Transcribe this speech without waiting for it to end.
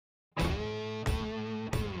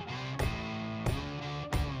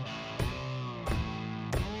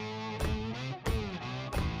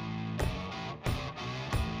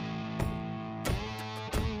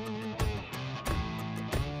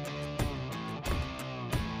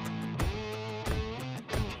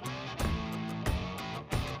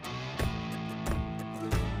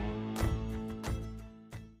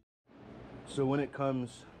So when it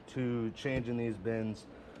comes to changing these bins,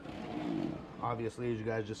 obviously, as you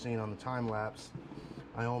guys just seen on the time lapse,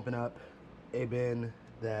 I open up a bin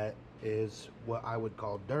that is what I would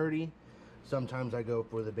call dirty. Sometimes I go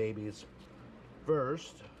for the babies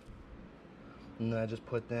first, and then I just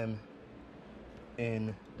put them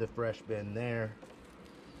in the fresh bin there.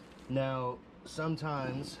 Now,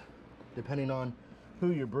 sometimes, depending on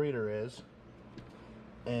who your breeder is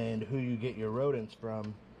and who you get your rodents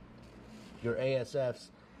from, your ASFs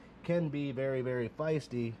can be very, very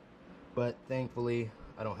feisty, but thankfully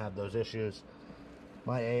I don't have those issues.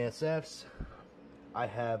 My ASFs, I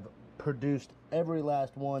have produced every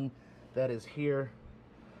last one that is here,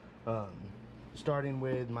 starting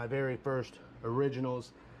with my very first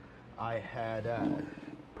originals. I had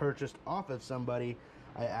purchased off of somebody.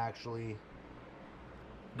 I actually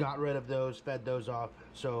got rid of those, fed those off,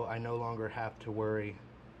 so I no longer have to worry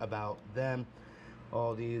about them.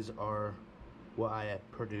 All these are what I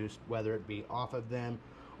have produced, whether it be off of them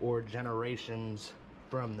or generations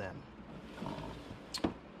from them.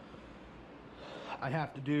 I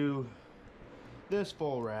have to do this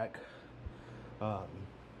full rack.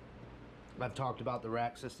 I've talked about the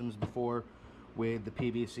rack systems before with the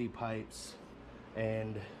PVC pipes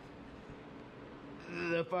and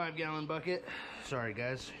the 5-gallon bucket. Sorry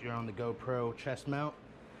guys, you're on the GoPro chest mount.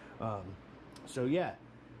 So yeah,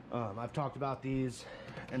 I've talked about these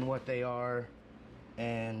and what they are,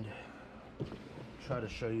 and try to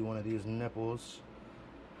show you one of these nipples.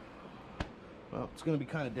 Well, it's gonna be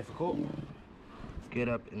kind of difficult. Get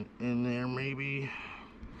up in there maybe.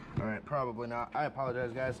 All right, probably not. I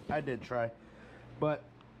apologize guys, I did try. But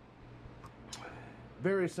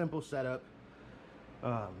very simple setup.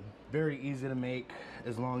 Very easy to make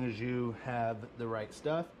as long as you have the right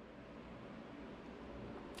stuff.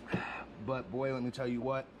 But boy, let me tell you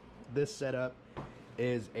what, this setup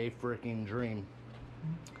is a freaking dream.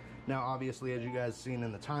 Now obviously, as you guys seen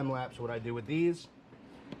in the time lapse, what I do with these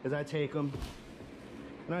is I take them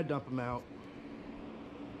and I dump them out.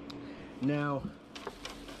 Now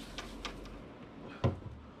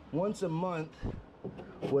once a month,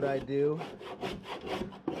 what I do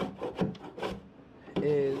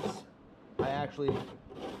is I actually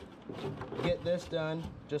get this done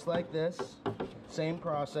just like this, same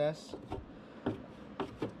process,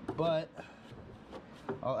 but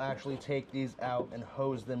I'll actually take these out and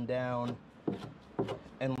hose them down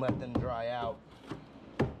and let them dry out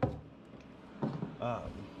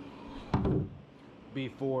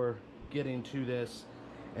before getting to this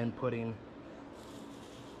and putting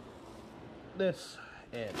this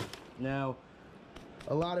in. Now,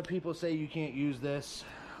 a lot of people say you can't use this.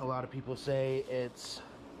 A lot of people say it's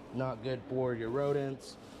not good for your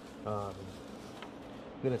rodents. I'm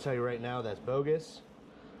gonna tell you right now, that's bogus.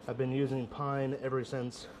 I've been using pine ever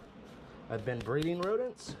since I've been breeding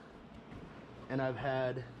rodents, and I've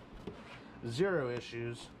had 0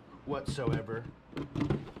 issues whatsoever.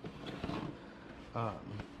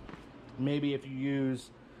 Maybe if you use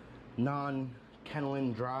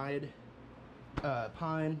non-kenneling dried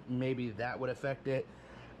pine, maybe that would affect it.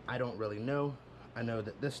 I don't really know. I know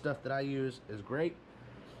that this stuff that I use is great.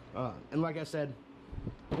 And like I said,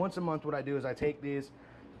 once a month what I do is I take these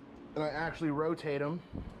and I actually rotate them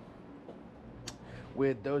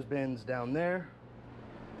with those bins down there.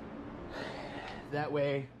 That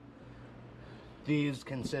way these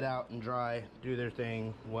can sit out and dry, do their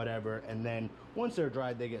thing, whatever, and then once they're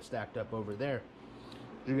dried they get stacked up over there.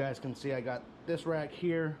 As you guys can see, I got this rack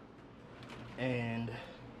here and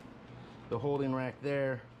the holding rack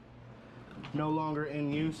there, no longer in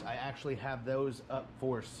use. I actually have those up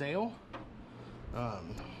for sale.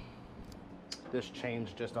 This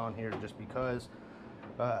changed just on here just because,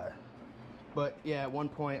 but yeah, at one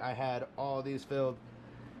point I had all these filled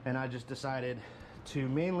and I just decided to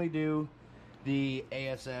mainly do the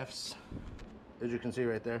ASFs, as you can see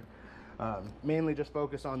right there. Mainly just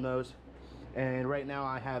focus on those, and right now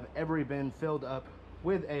I have every bin filled up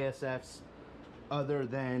with ASFs other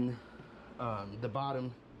than the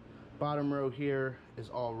bottom row here is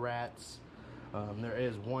all rats. There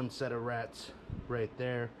is one set of rats right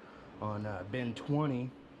there on bin 20,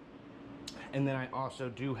 and then I also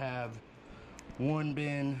do have one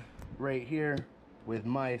bin right here with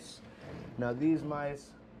mice. Now these mice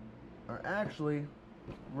are actually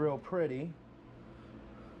real pretty.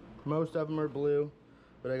 Most of them are blue,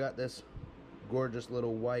 but I got this gorgeous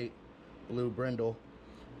little white blue brindle,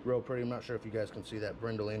 real pretty. I'm not sure if you guys can see that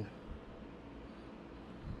brindling.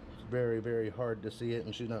 It's very, very hard to see it,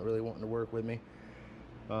 and she's not really wanting to work with me.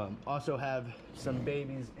 Also have some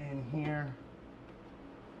babies in here.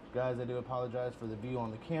 Guys, I do apologize for the view on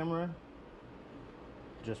the camera.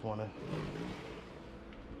 just want to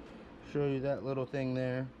show you that little thing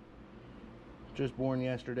there. Just born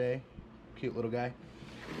yesterday. Cute little guy.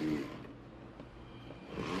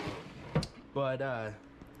 But I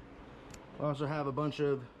also have a bunch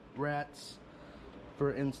of rats.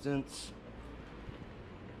 For instance,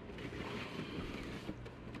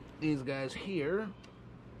 these guys here.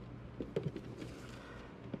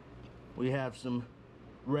 We have some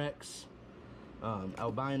Rex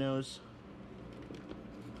albinos.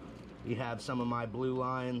 We have some of my blue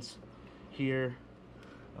lines here.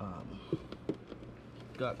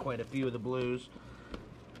 Got quite a few of the blues.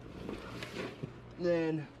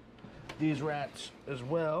 Then these rats as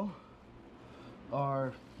well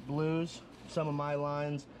are blues. Some of my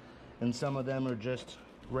lines, and some of them are just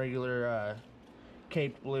regular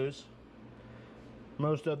caped blues.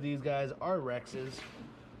 Most of these guys are Rexes,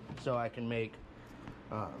 so I can make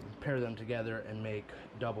pair them together and make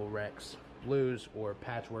double Rex blues or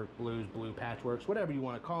patchwork blues, blue patchworks, whatever you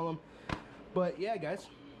want to call them. But yeah, guys,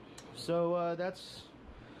 so that's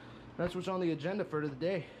what's on the agenda for the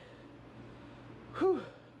day. Whew.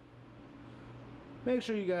 Make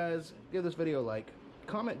sure you guys give this video a like,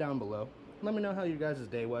 comment down below, let me know how your guys'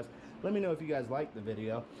 day was, let me know if you guys liked the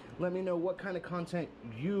video, let me know what kind of content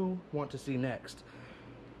you want to see next.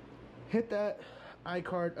 Hit that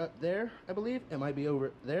iCard up there, I believe. It might be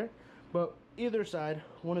over there. But either side,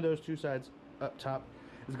 one of those two sides up top,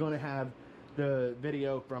 is going to have the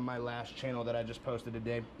video from my last channel that I just posted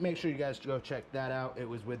today. Make sure you guys go check that out. It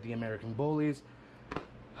was with the American Bullies.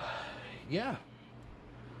 Yeah.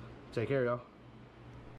 Take care, y'all.